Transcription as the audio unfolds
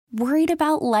Worried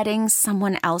about letting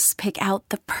someone else pick out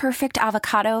the perfect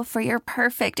avocado for your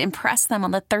perfect impress them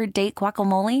on the third date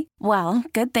guacamole? Well,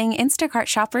 good thing Instacart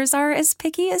shoppers are as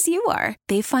picky as you are.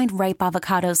 They find ripe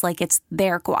avocados like it's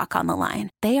their guac on the line.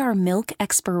 They are milk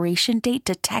expiration date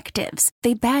detectives.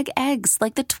 They bag eggs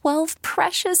like the 12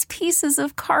 precious pieces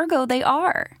of cargo they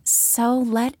are. So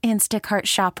let Instacart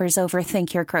shoppers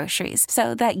overthink your groceries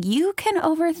so that you can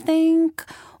overthink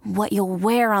what you'll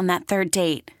wear on that third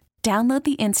date. Download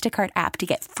the Instacart app to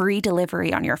get free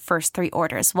delivery on your first 3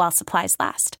 orders while supplies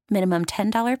last. Minimum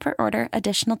 $10 per order.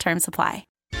 Additional terms apply.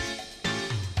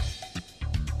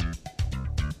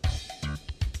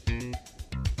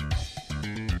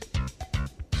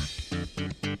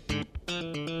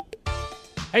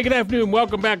 Hey, good afternoon.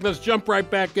 Welcome back. Let's jump right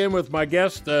back in with my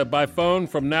guest by phone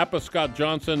from Napa, Scott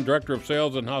Johnson, Director of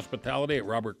Sales and Hospitality at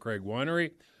Robert Craig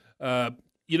Winery.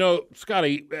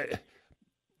 Scotty,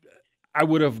 I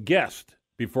would have guessed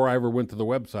before I ever went to the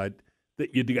website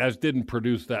that you guys didn't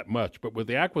produce that much. But with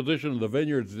the acquisition of the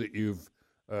vineyards that you've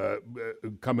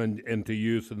come into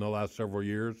use in the last several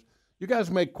years, you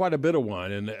guys make quite a bit of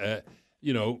wine, and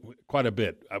quite a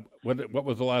bit. What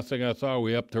was the last thing I saw? Are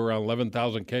we up to around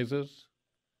 11,000 cases?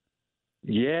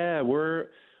 Yeah,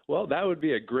 that would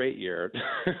be a great year.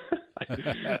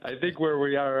 I think where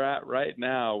we are at right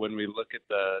now, when we look at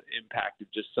the impact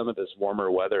of just some of this warmer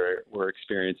weather we're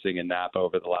experiencing in Napa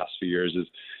over the last few years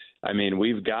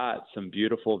we've got some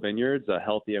beautiful vineyards, a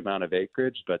healthy amount of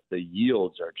acreage, but the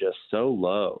yields are just so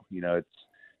low. It's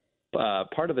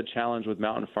part of the challenge with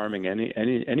mountain farming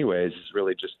anyways is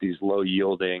really just these low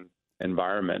yielding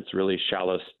environments, really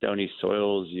shallow, stony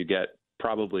soils. You get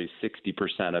probably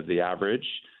 60% of the average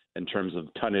in terms of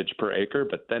tonnage per acre,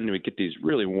 but then we get these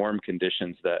really warm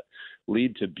conditions that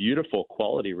lead to beautiful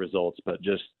quality results, but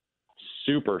just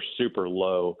super, super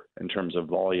low in terms of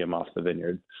volume off the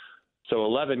vineyard. So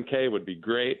 11K would be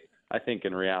great. I think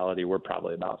in reality, we're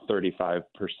probably about 35%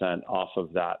 off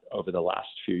of that over the last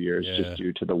few years, just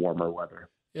due to the warmer weather.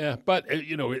 Yeah, but,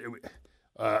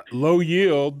 low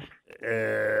yield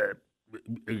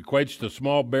equates to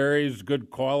small berries, good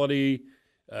quality.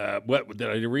 What did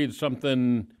I read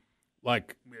something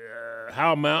like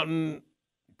Howell Mountain,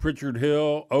 Pritchard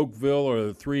Hill, Oakville are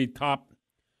the 3 top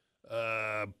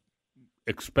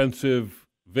expensive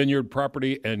vineyard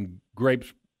property and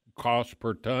grapes cost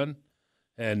per ton,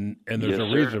 and there's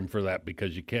a reason for that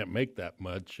because you can't make that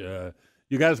much.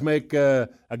 You guys make a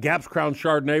Gaps Crown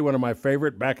Chardonnay, one of my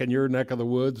favorite, back in your neck of the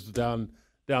woods down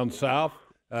south.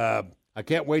 I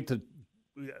can't wait to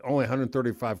only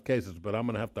 135 cases, but I'm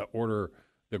going to have to order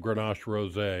the Grenache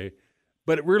Rosé.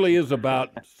 But it really is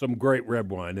about some great red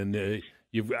wine, and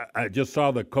I just saw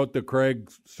the Côte de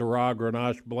Craig Syrah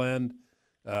Grenache blend.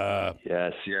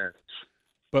 Yes.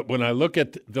 But when I look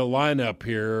at the lineup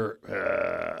here,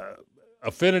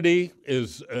 Affinity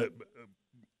is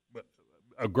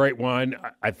a great wine.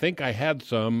 I think I had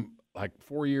some like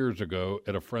 4 years ago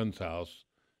at a friend's house.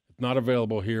 It's not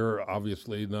available here,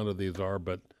 obviously. None of these are,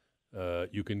 but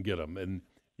you can get them. And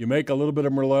you make a little bit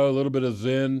of Merlot, a little bit of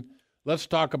Zin. Let's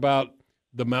talk about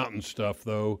the mountain stuff,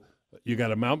 though. You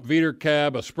got a Mount Veeder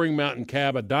cab, a Spring Mountain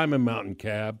cab, a Diamond Mountain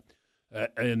cab,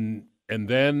 and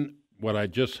then what I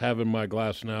just have in my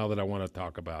glass now that I want to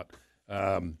talk about.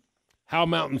 Howell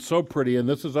Mountain's so pretty, and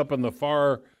this is up in the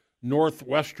far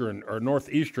northwestern or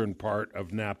northeastern part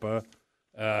of Napa,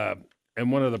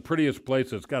 and one of the prettiest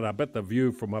places. God, I bet the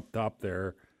view from up top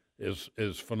there is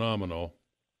phenomenal.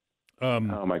 Oh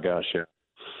my gosh, yeah.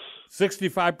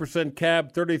 65%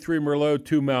 cab, 33 Merlot,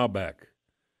 2 Malbec.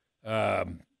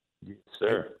 Yes,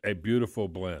 sir. A beautiful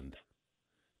blend.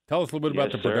 Tell us a little bit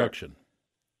about the production.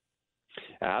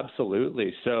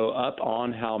 Absolutely. So up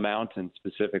on Howell Mountain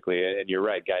specifically, and you're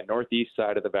right, Guy, northeast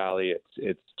side of the valley,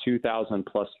 it's 2,000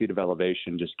 plus feet of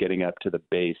elevation just getting up to the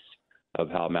base of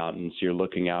Howell Mountain. So you're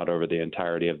looking out over the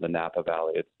entirety of the Napa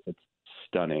Valley. It's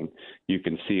stunning. You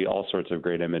can see all sorts of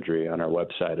great imagery on our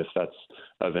website if that's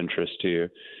of interest to you.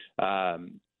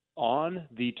 On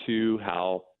the 2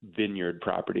 Howell vineyard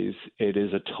properties, it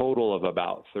is a total of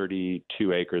about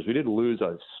 32 acres. We did lose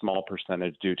a small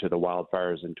percentage due to the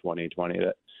wildfires in 2020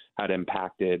 that had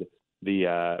impacted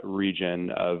the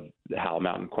region of Howell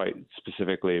Mountain quite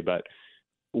specifically. But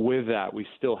with that, we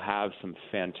still have some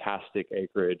fantastic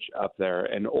acreage up there.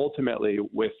 And ultimately,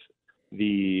 with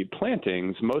the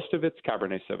plantings, most of it's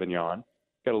Cabernet Sauvignon.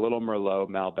 Got a little Merlot,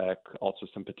 Malbec, also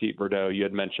some Petit Verdot. You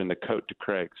had mentioned the Côte de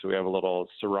Craig, so we have a little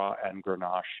Syrah and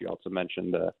Grenache. You also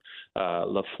mentioned the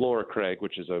La Fleur Craig,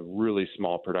 which is a really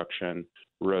small production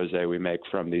rosé we make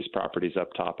from these properties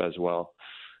up top as well.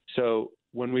 So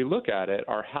when we look at it,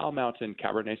 our Howell Mountain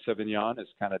Cabernet Sauvignon is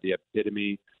kind of the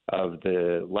epitome of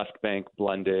the left bank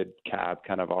blended cab,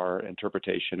 kind of our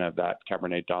interpretation of that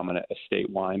Cabernet dominant estate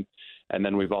wine. And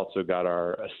then we've also got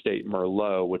our estate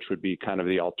Merlot, which would be kind of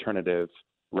the alternative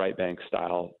right bank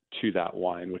style to that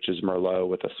wine, which is Merlot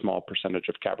with a small percentage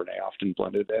of Cabernet often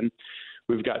blended in.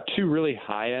 We've got two really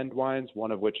high-end wines,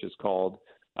 one of which is called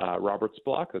Roberts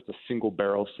Block. It's a single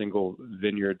barrel, single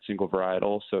vineyard, single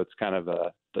varietal. So it's kind of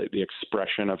the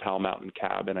expression of Howell Mountain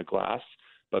Cab in a glass.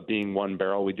 But being one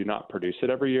barrel, we do not produce it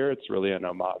every year. It's really an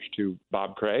homage to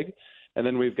Bob Craig. And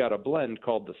then we've got a blend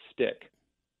called the Stick.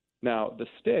 Now, the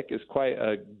Stick is quite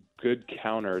a good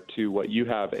counter to what you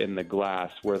have in the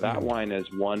glass, where that wine is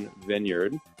one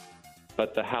vineyard,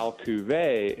 but the Howell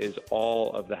Cuvée is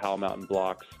all of the Howell Mountain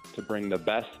blocks to bring the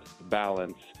best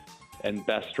balance and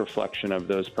best reflection of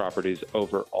those properties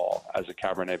overall as a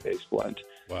Cabernet-based blend.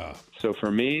 Wow. So for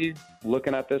me,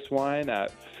 looking at this wine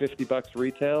at $50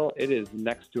 retail, it is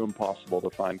next to impossible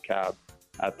to find Cab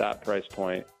at that price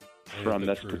point from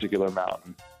this particular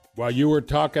mountain. While you were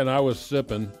talking, I was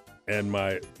sipping, and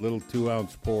my little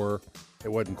 2-ounce pour,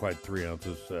 it wasn't quite 3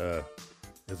 ounces,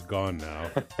 is gone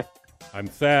now. I'm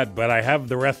sad, but I have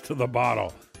the rest of the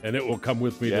bottle, and it will come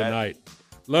with me tonight.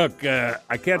 Look,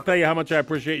 I can't tell you how much I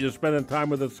appreciate you spending time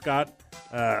with us, Scott.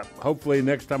 Hopefully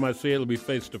next time I see you, it'll be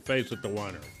face-to-face at the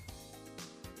winery.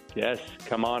 Yes,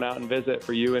 come on out and visit.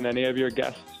 For you and any of your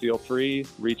guests, feel free.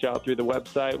 Reach out through the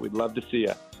website. We'd love to see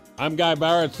you. I'm Guy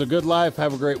Bauer. It's The Good Life.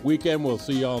 Have a great weekend. We'll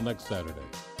see you all next Saturday.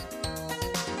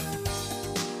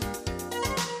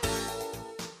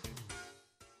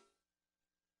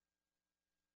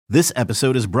 This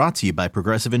episode is brought to you by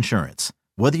Progressive Insurance.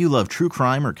 Whether you love true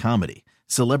crime or comedy,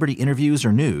 celebrity interviews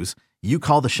or news, you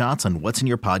call the shots on what's in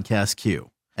your podcast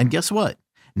queue. And guess what?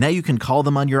 Now you can call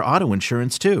them on your auto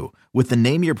insurance too with the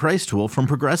Name Your Price tool from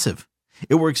Progressive.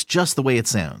 It works just the way it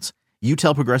sounds. You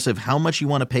tell Progressive how much you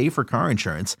want to pay for car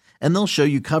insurance, and they'll show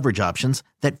you coverage options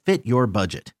that fit your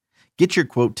budget. Get your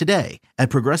quote today at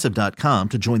Progressive.com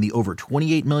to join the over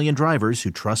 28 million drivers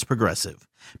who trust Progressive.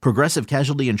 Progressive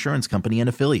Casualty Insurance Company and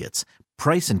Affiliates.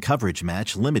 Price and coverage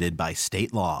match limited by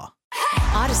state law.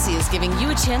 Odyssey is giving you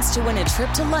a chance to win a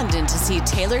trip to London to see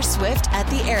Taylor Swift at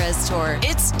the Eras Tour.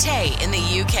 It's Tay in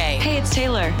the UK. Hey, it's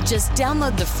Taylor. Just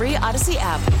download the free Odyssey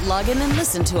app, log in and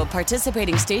listen to a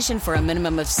participating station for a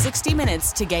minimum of 60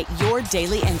 minutes to get your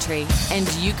daily entry.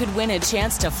 And you could win a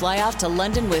chance to fly off to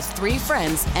London with 3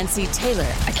 friends and see Taylor.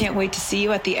 I can't wait to see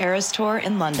you at the Eras Tour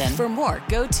in London. For more,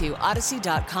 go to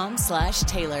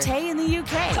odyssey.com/Taylor. Tay in the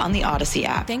UK. It's on the Odyssey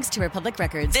app. Thanks to Republic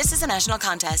Records. This is a national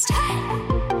contest.